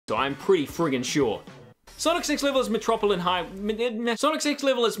I'm pretty friggin' sure. Sonic 6 level is Metropolis High. Sonic 6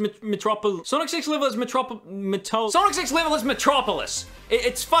 level is Metropolis. Sonic 6 level is Sonic 6 level is Metropolis.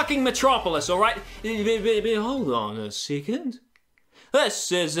 It's fucking Metropolis, alright? Hold on a second.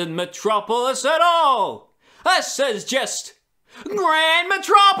 This isn't Metropolis at all. This is just Grand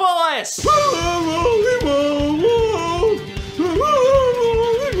Metropolis.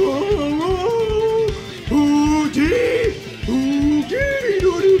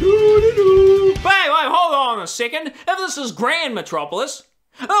 Wait, hold on a second. If this is Grand Metropolis,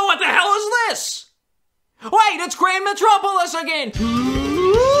 oh, what the hell is this? Wait, it's Grand Metropolis again!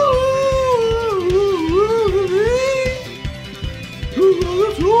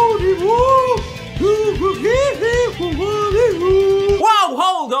 Whoa,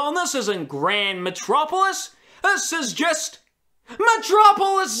 hold on, this isn't Grand Metropolis. This is just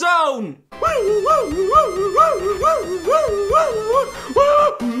Metropolis Zone! Wait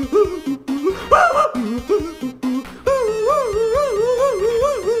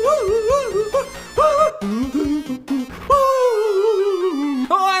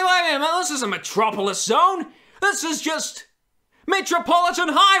a minute, this isn't Metropolis Zone. This is just Metropolitan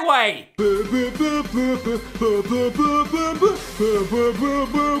Highway!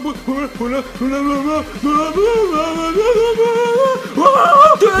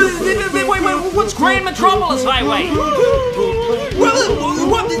 Wait, what's Grand Metropolis Highway?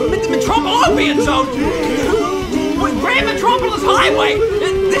 What? Metropolitan Zone? Grand Metropolis Highway?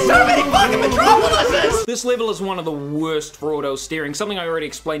 There's so many fucking Metropolises! This level is one of the worst for auto steering, something I already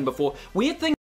explained before. Weird thing